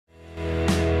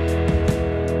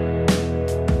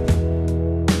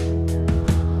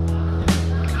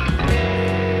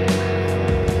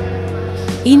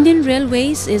Indian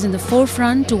Railways is in the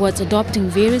forefront towards adopting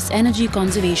various energy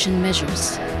conservation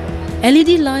measures.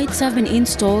 LED lights have been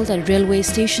installed at railway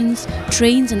stations,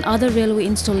 trains and other railway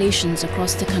installations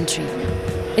across the country.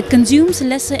 It consumes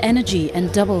lesser energy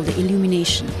and double the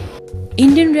illumination.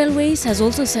 Indian Railways has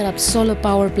also set up solar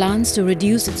power plants to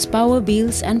reduce its power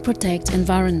bills and protect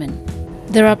environment.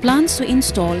 There are plans to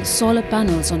install solar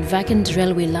panels on vacant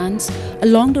railway lands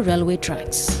along the railway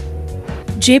tracks.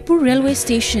 Jaipur railway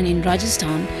station in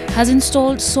Rajasthan has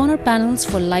installed solar panels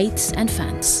for lights and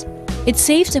fans. It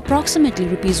saves approximately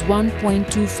Rs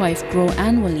 1.25 crore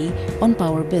annually on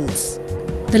power bills.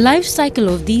 The life cycle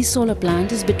of these solar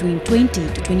plants is between 20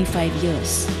 to 25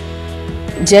 years.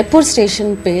 Jaipur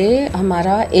station पे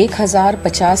हमारा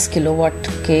 1050 kilowatt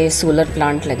के solar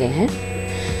plant लगे हैं,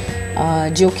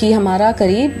 जो कि हमारा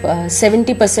करीब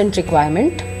 70%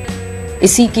 requirement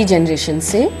इसी की जनरेशन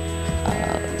से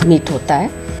मीट होता है.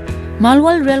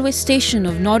 Malwal railway station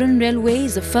of Northern Railway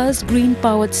is the first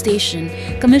green-powered station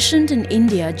commissioned in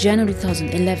India January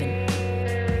 2011.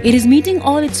 It is meeting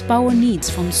all its power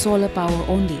needs from solar power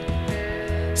only.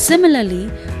 Similarly,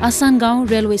 Asangaon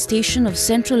railway station of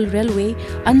Central Railway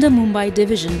under Mumbai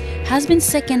division has been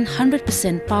second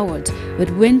 100% powered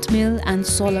with windmill and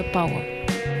solar power.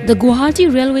 The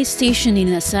Guwahati railway station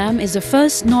in Assam is the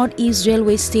first North-East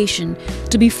railway station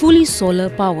to be fully solar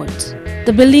powered.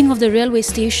 The building of the railway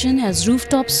station has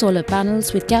rooftop solar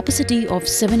panels with capacity of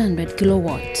 700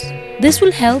 kilowatts. This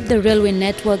will help the railway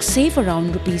network save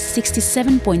around Rs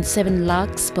 67.7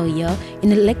 lakhs per year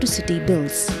in electricity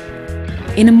bills.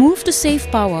 In a move to save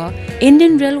power,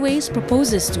 Indian Railways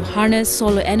proposes to harness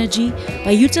solar energy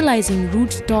by utilizing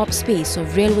rooftop space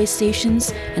of railway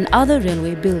stations and other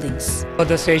railway buildings.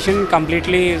 The station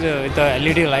completely is with the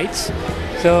LED lights.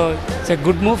 So it's a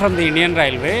good move from the Indian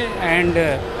Railway, and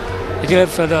it will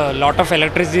have a lot of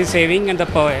electricity saving and the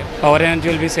power energy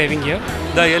will be saving here.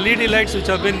 The LED lights which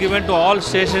have been given to all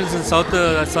stations in South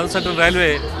Central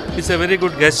Railway is a very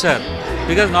good gesture,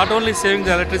 because not only saving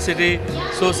the electricity,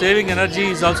 so saving energy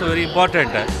is also very important.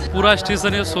 पूरा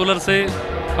station है solar से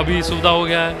अभी सुविधा हो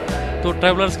गया है, तो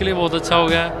travellers के लिए बहुत अच्छा हो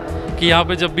गया है कि यहाँ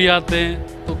पे जब भी आते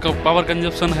हैं तो पावर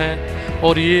कंजप्शन है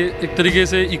और ये एक तरीके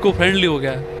से इको फ्रेंडली हो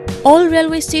गया है. All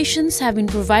railway stations have been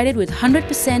provided with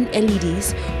 100%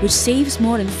 LEDs, which saves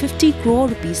more than 50 crore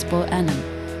rupees per annum.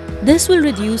 This will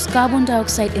reduce carbon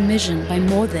dioxide emission by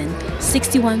more than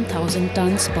 61,000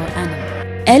 tons per annum.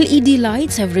 LED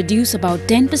lights have reduced about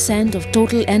 10% of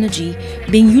total energy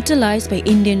being utilized by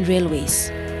Indian Railways.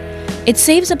 It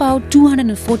saves about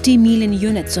 240 million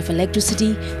units of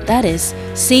electricity, that is,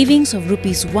 savings of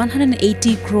Rs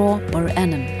 180 crore per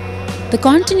annum. The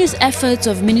continuous efforts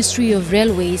of Ministry of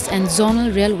Railways and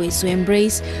Zonal Railways to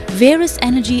embrace various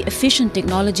energy-efficient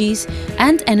technologies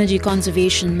and energy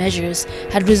conservation measures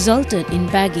had resulted in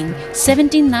bagging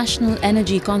 17 National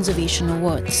Energy Conservation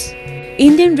Awards.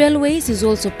 Indian Railways is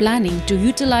also planning to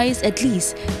utilize at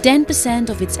least 10%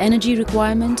 of its energy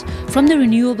requirement from the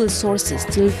renewable sources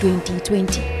till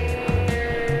 2020.